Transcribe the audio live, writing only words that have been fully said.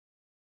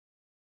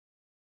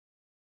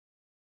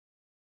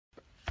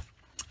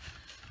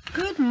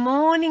Good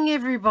morning,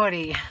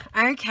 everybody.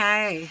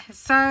 Okay,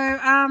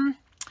 so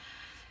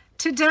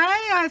today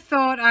I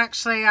thought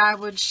actually I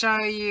would show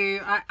you,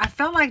 I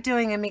felt like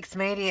doing a mixed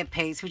media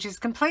piece, which is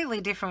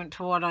completely different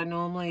to what I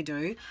normally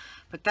do,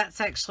 but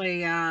that's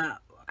actually how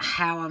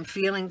I'm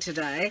feeling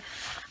today.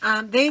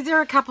 These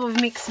are a couple of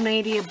mixed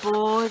media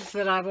boards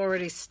that I've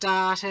already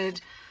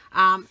started,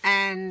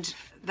 and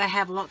they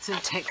have lots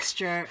of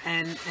texture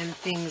and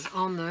things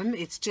on them.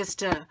 It's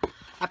just a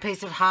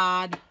piece of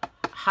hard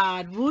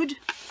wood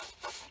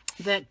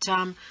that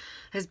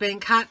has been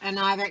cut, and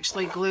I've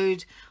actually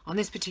glued on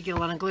this particular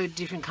one. I glued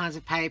different kinds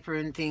of paper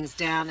and things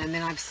down, and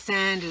then I've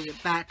sanded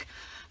it back,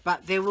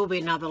 but there will be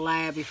another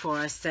layer before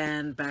I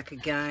sand back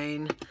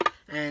again.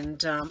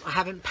 And I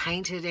haven't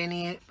painted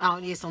any. Oh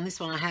yes, on this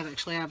one I have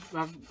actually. I've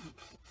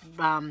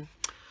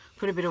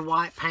put a bit of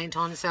white paint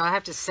on, so I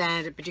have to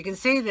sand it, but you can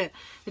see the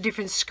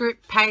different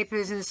script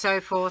papers and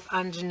so forth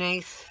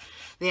underneath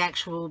the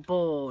actual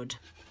board.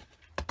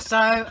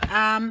 So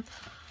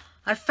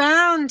I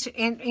found,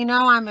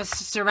 I'm a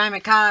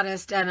ceramic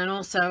artist and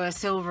also a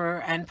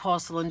silver and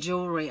porcelain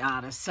jewellery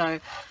artist. So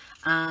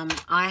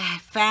I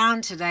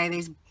found today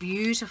these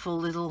beautiful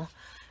little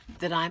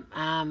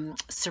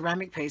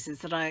ceramic pieces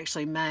that I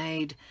actually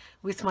made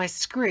with my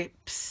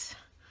scripts.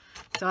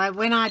 So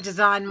when I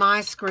designed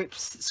my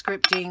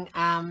scripting,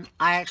 I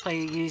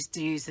actually used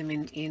to use them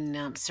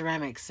in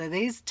ceramics. So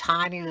these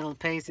tiny little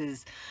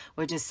pieces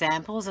were just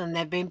samples, and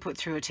they've been put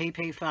through a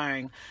TP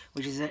firing,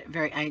 which is a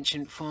very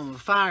ancient form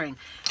of firing.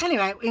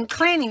 Anyway, in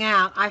cleaning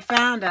out, I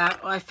found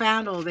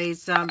all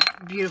these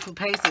beautiful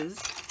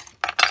pieces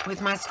with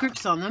my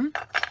scripts on them.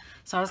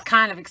 So I was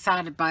kind of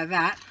excited by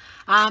that.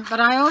 But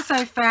I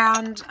also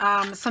found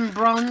some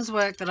bronze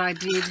work that I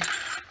did.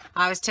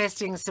 I was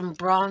testing some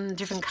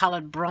different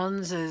coloured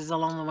bronzes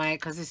along the way,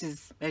 because this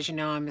is, as you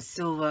know, I'm a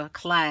silver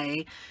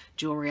clay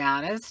jewellery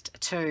artist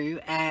too,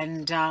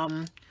 and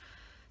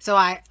so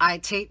I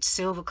teach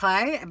silver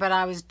clay, but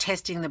I was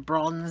testing the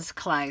bronze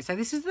clay. So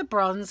this is the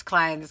bronze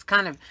clay, and it's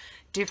kind of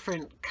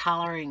different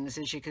colourings,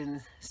 as you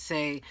can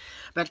see.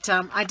 But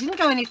I didn't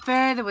go any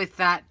further with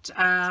that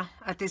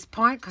at this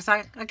point, because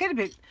I get a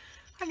bit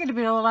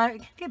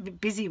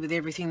busy with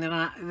everything that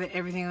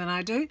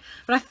I do.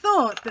 But I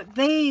thought that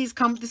this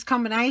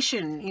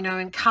combination,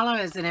 in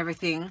colours and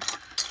everything,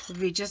 would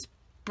be just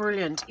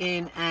brilliant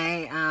in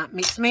a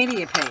mixed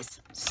media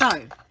piece. So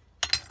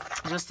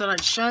I just thought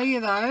I'd show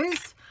you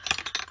those.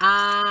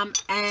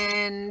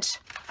 And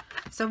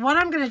so what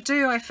I'm going to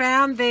do, I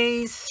found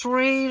these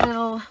 3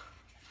 little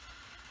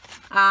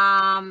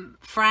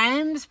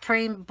frames,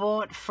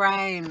 pre-bought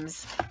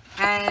frames,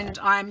 and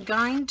I'm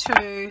going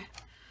to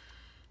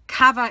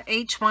cover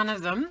each one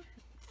of them.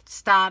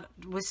 To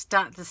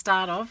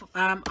start off,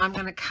 I'm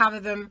going to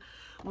cover them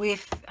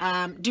with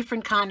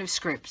different kind of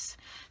scripts.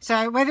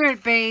 So whether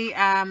it be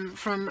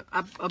from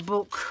a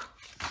book,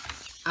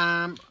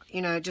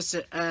 just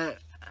a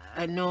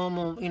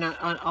normal,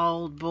 an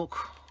old book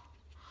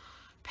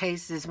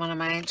piece is one of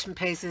my ancient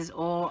pieces,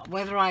 or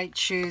whether I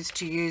choose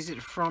to use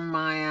it from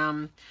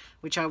my,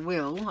 which I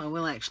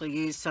will actually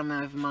use some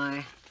of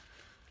my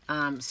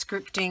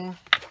scripting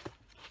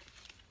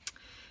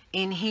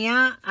in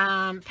here,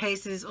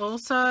 pieces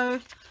also.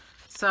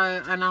 So,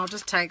 and I'll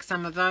just take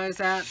some of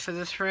those out for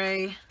the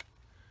 3,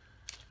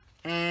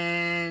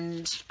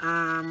 and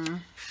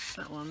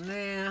that one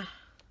there,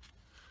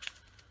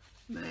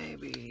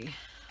 maybe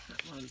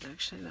that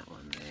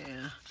one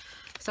there.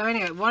 So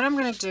anyway, what I'm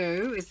going to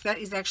do is,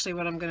 actually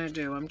what I'm going to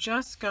do. I'm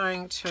just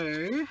going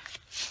to,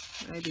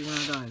 maybe one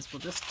of those.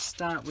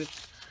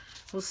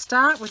 We'll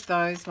start with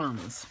those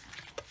ones.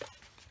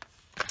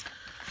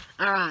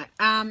 All right,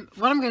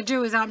 what I'm going to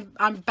do is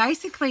I'm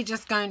basically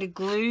just going to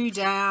glue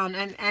down,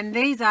 and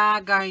these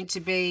are going to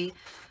be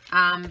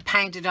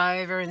painted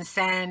over and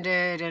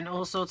sanded and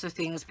all sorts of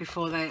things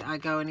before I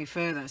go any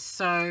further.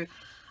 So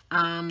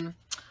I'm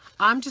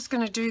just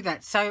going to do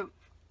that. So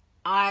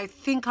I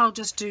think I'll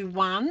just do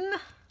one,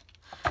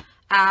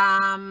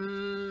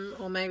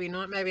 or maybe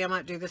not. Maybe I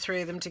might do the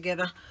 3 of them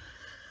together.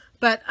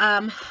 But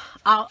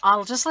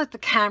I'll just let the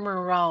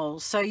camera roll,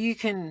 so you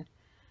can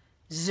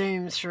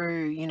zoom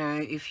through,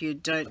 if you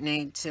don't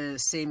need to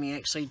see me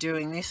actually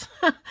doing this,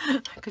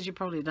 because you've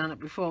probably done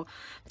it before.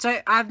 So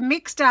I've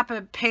mixed up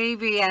a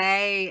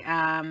PVA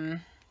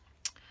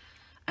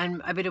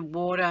and a bit of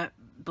water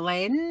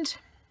blend,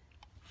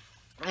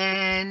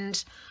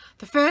 and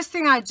the first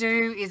thing I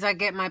do is I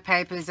get my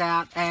papers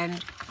out,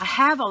 and I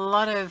have a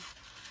lot of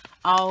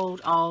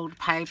old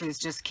papers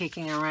just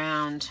kicking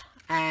around,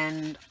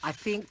 and I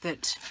think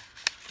that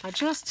I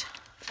just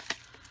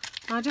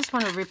want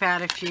to rip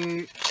out a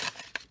few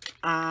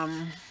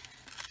and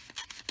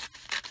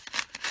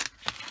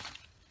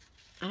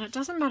it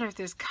doesn't matter if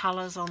there's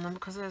colours on them,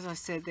 because as I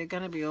said, they're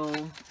going to be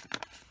all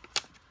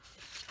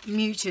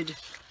muted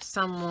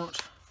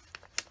somewhat.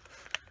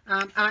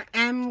 I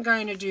am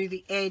going to do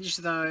the edge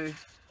though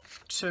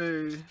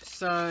too,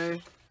 so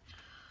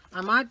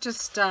I might just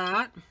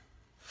start. In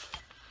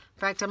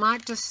fact, I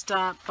might just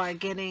start by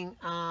getting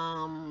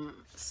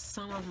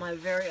some of my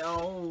very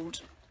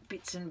old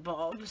bits and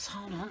bobs.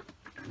 Hold on.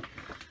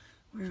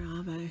 Where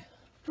are they?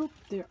 Oh,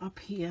 they're up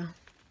here.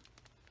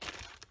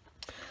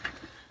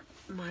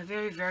 My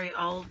very, very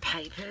old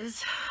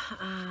papers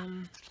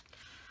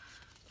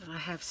that I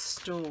have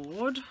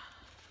stored.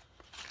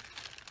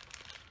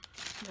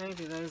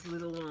 Maybe those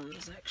little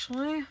ones,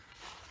 actually.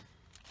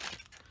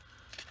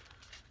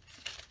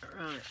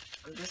 Right,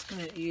 I'm just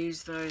going to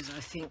use those, I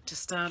think, to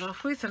start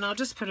off with, and I'll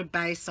just put a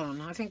base on.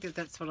 I think that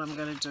that's what I'm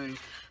going to do.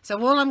 So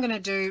all I'm going to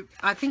do,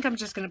 I think I'm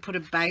just going to put a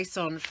base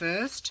on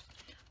first.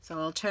 So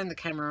I'll turn the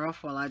camera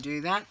off while I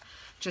do that.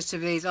 Just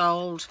of these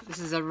old, this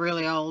is a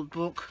really old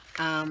book.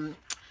 I'm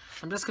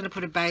just going to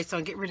put a base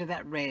on, get rid of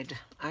that red.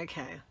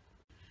 Okay.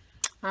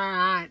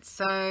 Alright,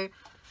 so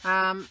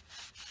I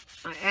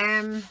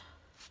am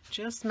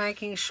just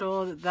making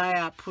sure that they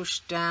are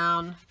pushed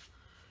down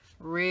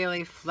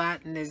really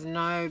flat and there's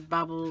no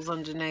bubbles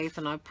underneath,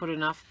 and I put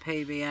enough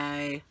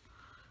PVA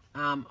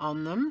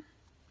on them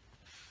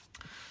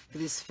for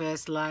this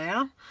first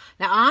layer.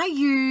 Now I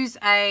use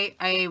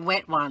a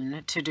wet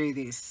one to do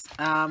this,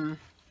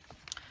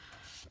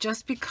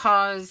 just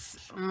because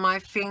my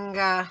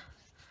finger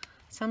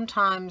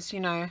sometimes, you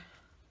know,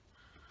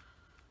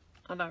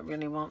 I don't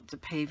really want the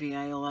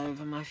PVA all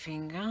over my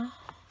finger.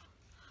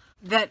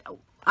 That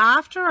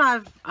after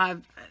I've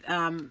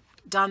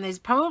done this,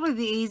 probably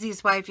the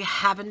easiest way if you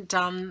haven't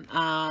done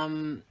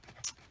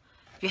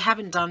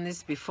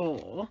this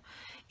before,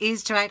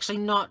 is to actually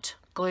not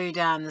glue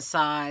down the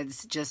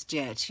sides just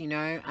yet. You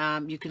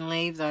know, you can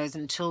leave those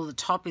until the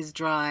top is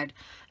dried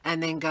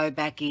and then go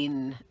back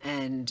in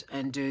and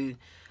do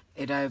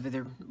it over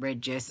the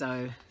red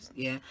gesso.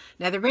 Yeah,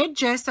 now the red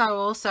gesso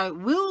also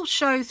will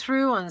show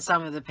through on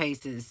some of the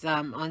pieces,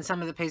 on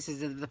some of the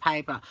pieces of the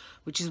paper,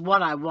 which is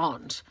what I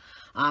want.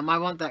 I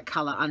want that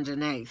color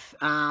underneath,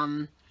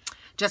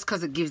 just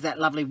because it gives that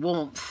lovely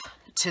warmth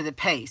to the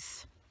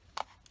piece.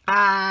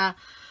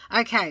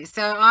 Okay,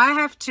 so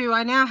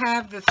I now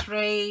have the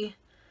 3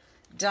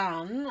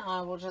 done.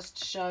 I will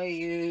just show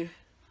you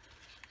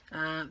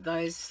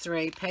those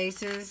 3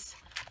 pieces.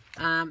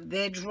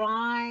 They're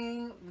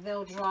drying,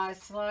 they'll dry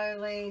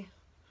slowly.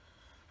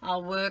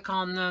 I'll work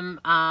on them.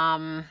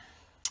 I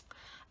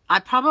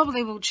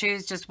probably will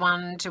choose just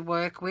one to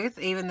work with,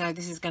 even though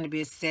this is going to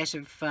be a set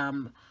of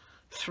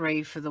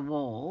 3 for the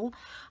wall.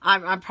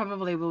 I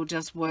probably will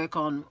just work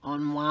on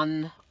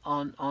one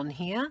on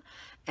here,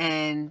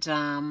 and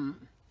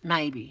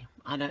maybe,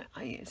 I don't,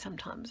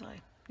 sometimes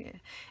yeah.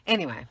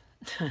 Anyway,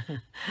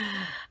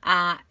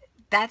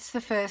 that's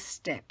the first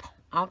step.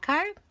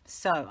 Okay,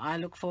 so I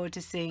look forward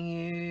to seeing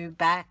you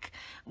back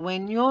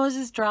when yours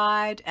is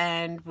dried,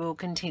 and we'll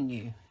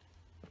continue.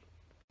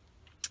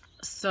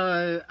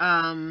 So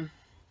I'm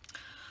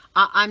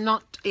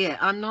not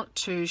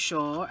too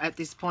sure at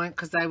this point,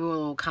 because they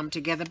will all come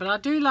together, but I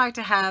do like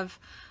to have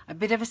a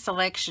bit of a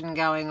selection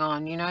going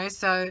on, you know.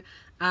 So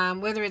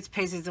whether it's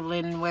pieces of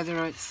linen,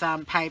 whether it's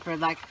paper,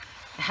 like,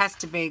 it has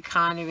to be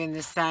kind of in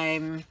the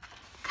same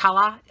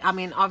color. I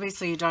mean,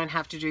 obviously you don't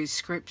have to do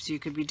scripts, you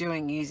could be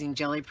using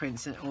jelly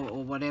prints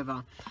or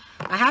whatever.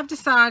 I have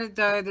decided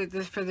though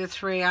that for the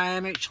 3 I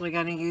am actually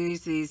going to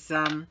use these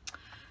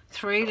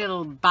 3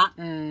 little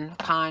button,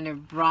 kind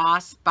of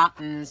brass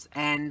buttons,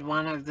 and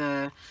one of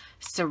the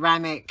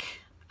ceramic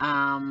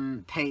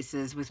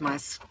pieces with my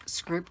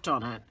script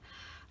on it,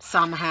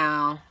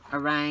 somehow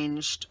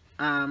arranged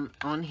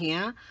on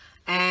here.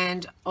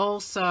 And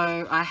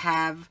also I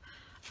have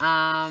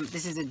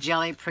this is a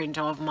jelly print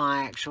of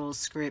my actual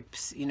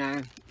scripts, you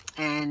know,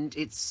 and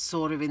it's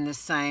sort of in the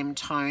same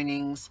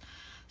tonings,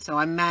 so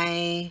I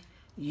may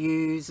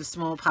use a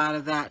small part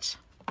of that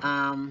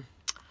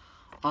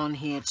on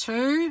here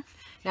too.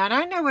 Now I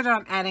don't know whether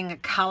I'm adding a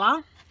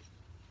colour.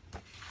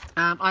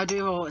 I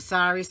do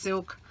sari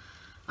silk.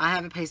 I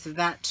have a piece of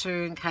that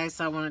too in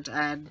case I wanted to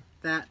add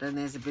that, and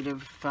there's a bit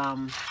of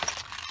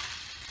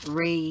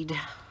reed.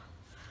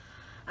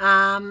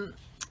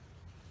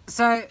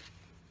 So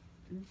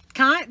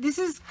this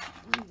is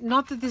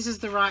not that this is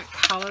the right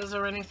colors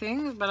or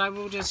anything, but I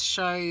will just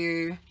show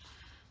you.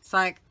 It's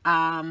like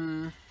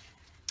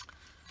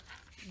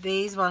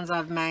these ones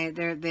I've made,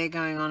 they're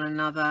going on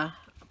another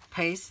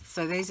piece.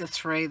 So these are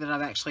 3 that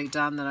I've actually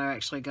done that are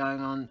actually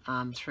going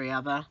on 3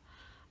 other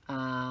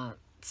a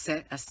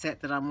set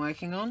that I'm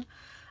working on.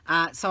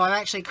 So I've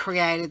actually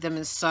created them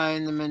and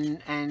sewn them,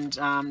 and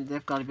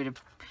they've got a bit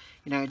of,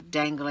 you know,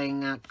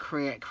 dangling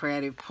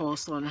creative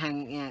porcelain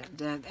hanging out,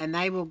 and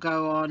they will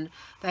go on,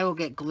 they will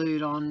get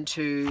glued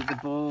onto the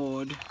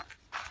board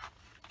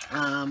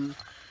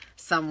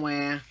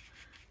somewhere,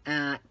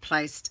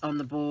 placed on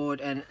the board,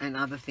 and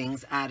other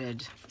things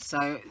added.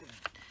 So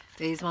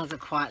these ones are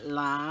quite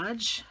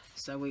large,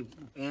 so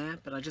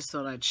but I just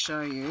thought I'd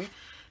show you.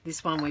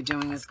 This one we're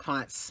doing is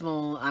quite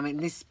small. I mean,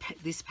 this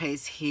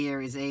piece here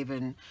is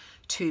even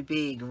too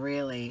big,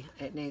 really.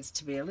 It needs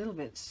to be a little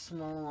bit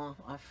smaller,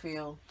 I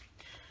feel,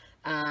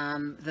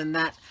 than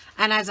that.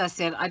 And as I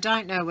said, I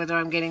don't know whether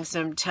I'm getting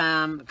some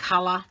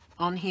colour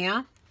on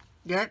here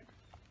yet,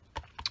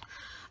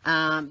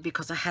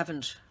 because I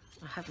haven't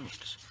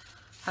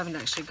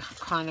actually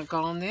kind of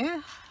gone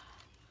there.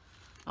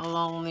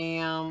 along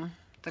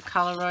the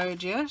colour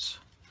road yet.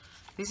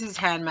 This is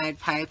handmade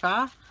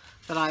paper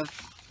that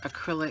I've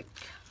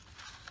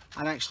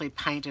actually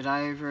painted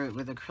over it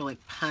with acrylic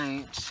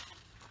paint.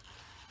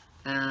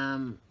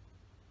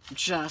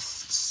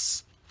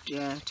 Just,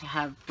 yeah, to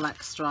have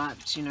black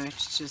stripes, you know,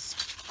 it's just,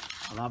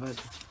 I love it.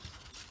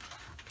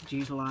 Could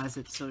utilise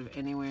it sort of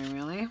anywhere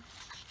really,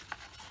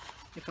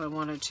 if I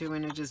wanted to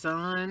in a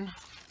design.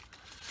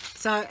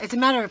 So it's a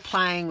matter of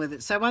playing with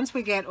it. So once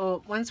we get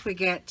all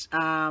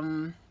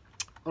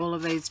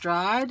of these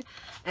dried,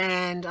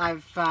 and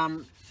I've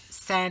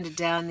sanded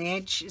down the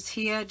edges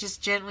here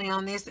just gently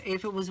on this.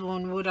 If it was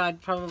worn wood,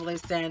 I'd probably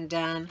sand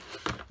down.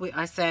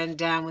 I sand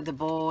down with the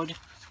board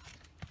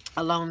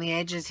along the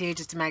edges here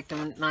just to make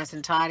them nice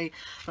and tidy.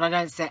 But I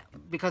don't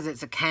because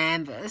it's a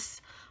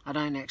canvas, I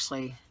don't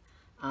actually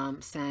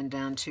sand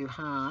down too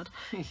hard.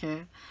 Yeah.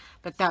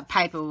 But that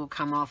paper will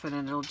come off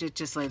and it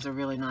just leaves a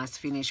really nice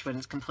finish when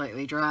it's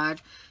completely dried.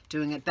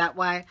 Doing it that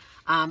way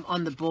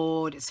on the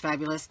board, it's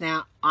fabulous.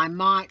 Now I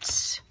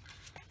might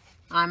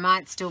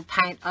still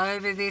paint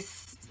over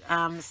this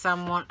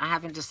somewhat. I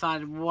haven't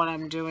decided what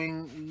I'm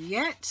doing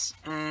yet,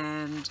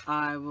 and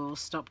I will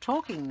stop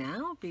talking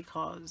now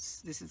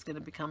because this is going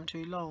to become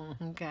too long.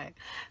 Okay,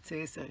 see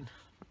you soon.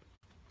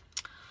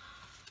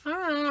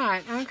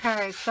 Alright,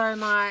 okay, so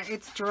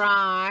it's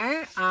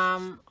dry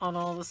on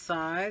all the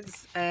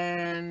sides,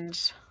 and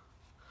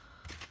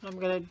what I'm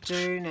going to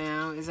do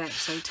now is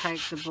actually take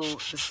the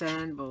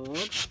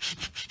sandboard.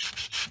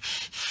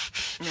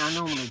 Now, I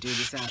normally do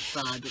this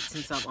outside, but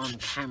since I'm on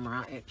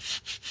camera, I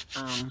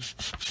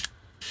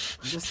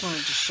just wanted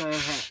to show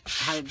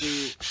how to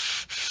do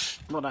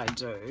what I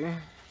do,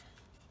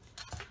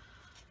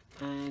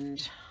 and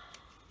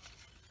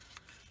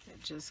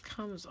it just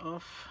comes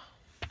off.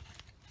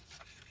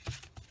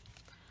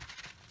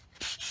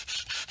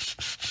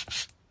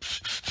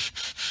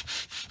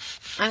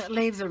 And it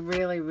leaves a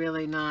really,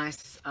 really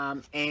nice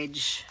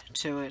edge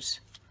to it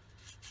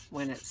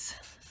when it's,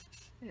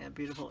 yeah,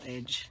 beautiful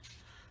edge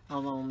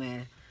along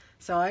there.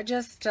 So I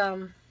just,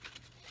 I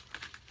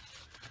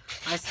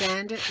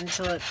sand it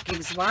until it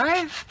gives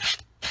way,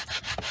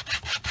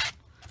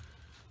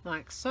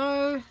 like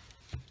so.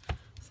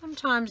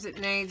 Sometimes it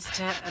needs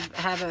to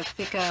have a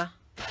thicker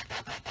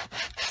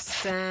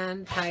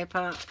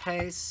sandpaper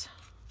piece.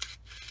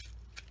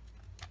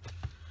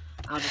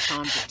 Other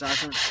times it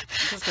doesn't.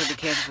 I'm just going to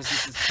be careful because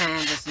this is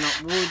canvas,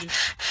 not wood.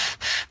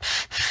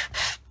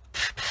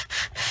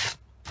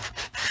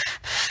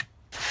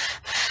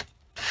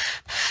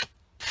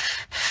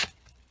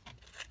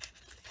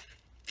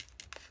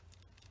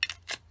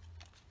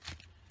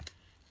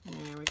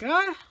 There we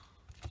go.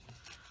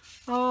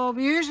 Oh,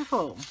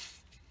 beautiful.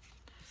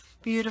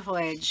 Beautiful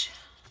edge.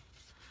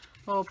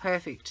 All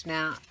perfect.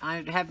 Now,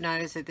 I have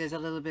noticed that there's a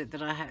little bit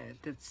that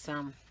that's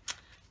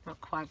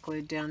not quite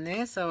glued down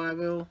there, so I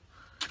will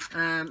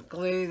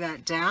glue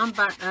that down.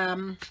 But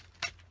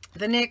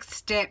the next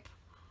step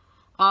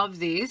of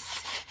this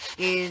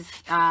is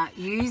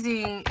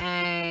using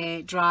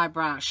a dry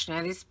brush.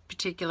 Now this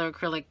particular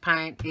acrylic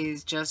paint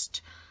is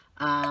just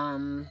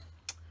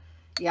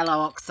yellow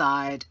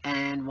oxide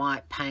and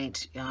white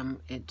paint.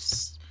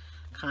 It's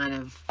kind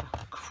of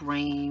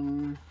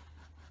cream,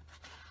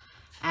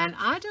 and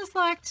I just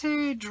like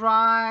to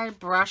dry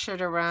brush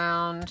it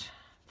around.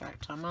 In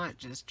fact, I might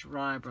just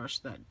dry brush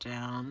that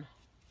down,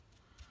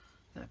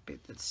 that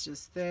bit that's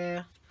just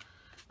there,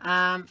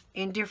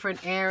 in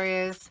different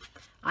areas.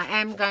 I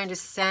am going to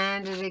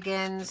sand it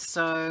again,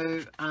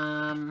 so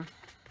I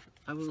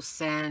will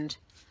sand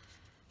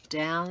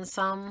down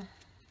some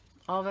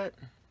of it.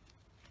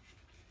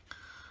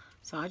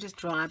 So I just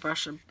dry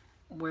brush it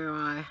where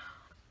I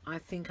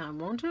think I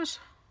want it.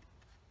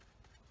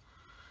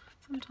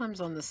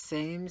 Sometimes on the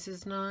seams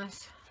is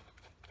nice.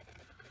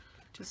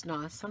 Just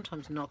nice.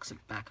 Sometimes knocks it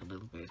back a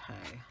little bit,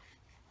 hey.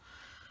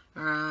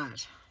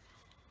 Alright.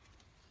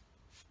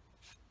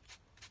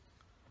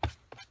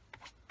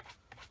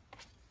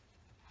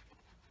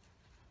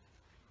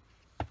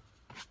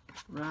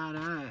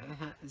 Righto,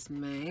 that is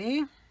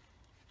me.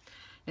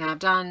 Now I've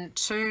done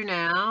two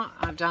now.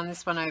 I've done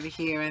this one over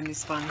here and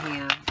this one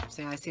here.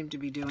 See, I seem to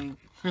be doing,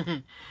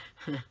 because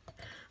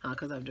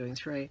I'm doing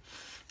three.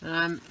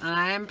 And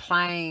I am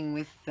playing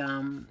with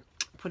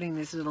putting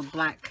this little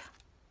black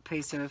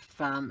piece of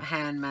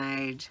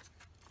handmade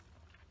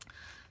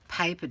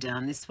paper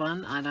down. This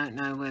one, I don't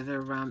know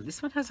whether,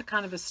 this one has a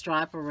kind of a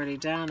stripe already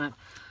down it.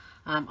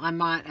 I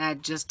might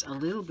add just a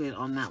little bit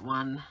on that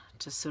one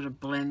to sort of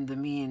blend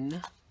them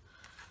in.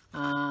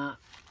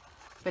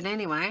 But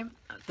anyway,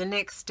 the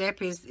next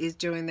step is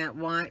doing that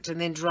white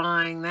and then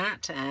drying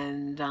that,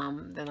 and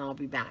then I'll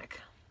be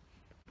back.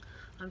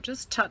 I'm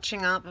just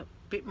touching up a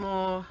bit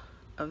more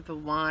of the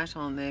white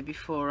on there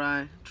before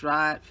I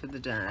dry it for the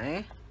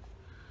day,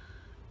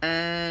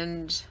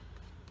 and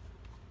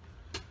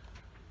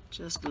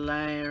just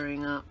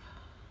layering up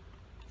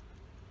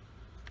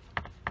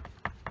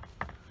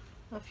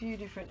a few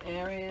different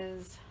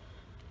areas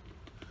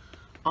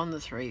on the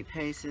three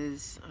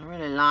pieces. I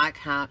really like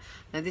how,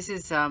 now this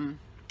is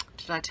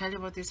Did I tell you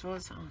what this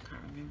was? Oh, I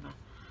can't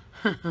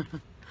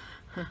remember.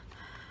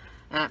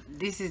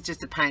 This is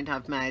just a paint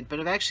I've made, but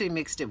I've actually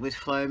mixed it with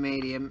flow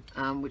medium,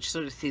 which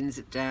sort of thins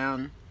it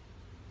down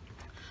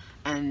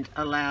and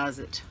allows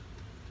it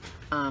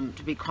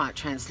to be quite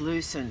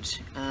translucent,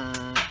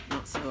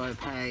 not so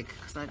opaque,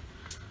 because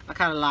I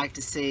kind of like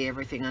to see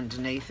everything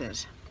underneath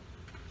it.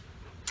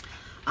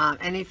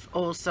 And if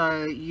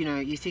also, you know,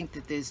 you think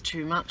that there's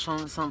too much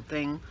on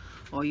something,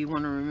 or you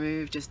want to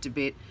remove just a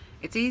bit,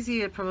 it's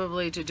easier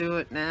probably to do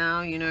it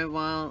now, you know,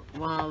 while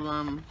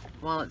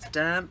it's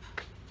damp.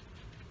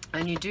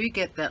 And you do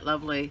get that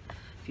lovely,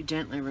 if you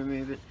gently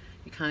remove it,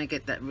 you kind of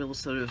get that real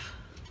sort of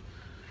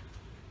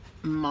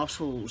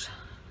mottled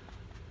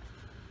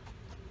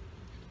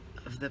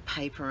of the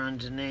paper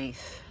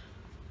underneath.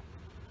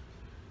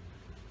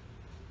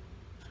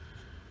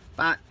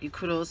 But you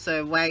could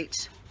also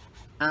wait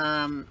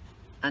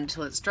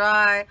until it's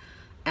dry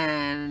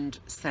and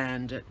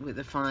sand it with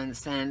a fine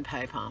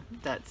sandpaper.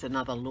 That's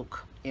another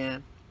look, yeah.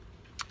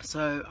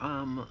 So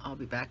I'll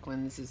be back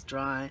when this is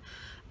dry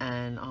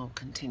and I'll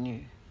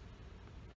continue.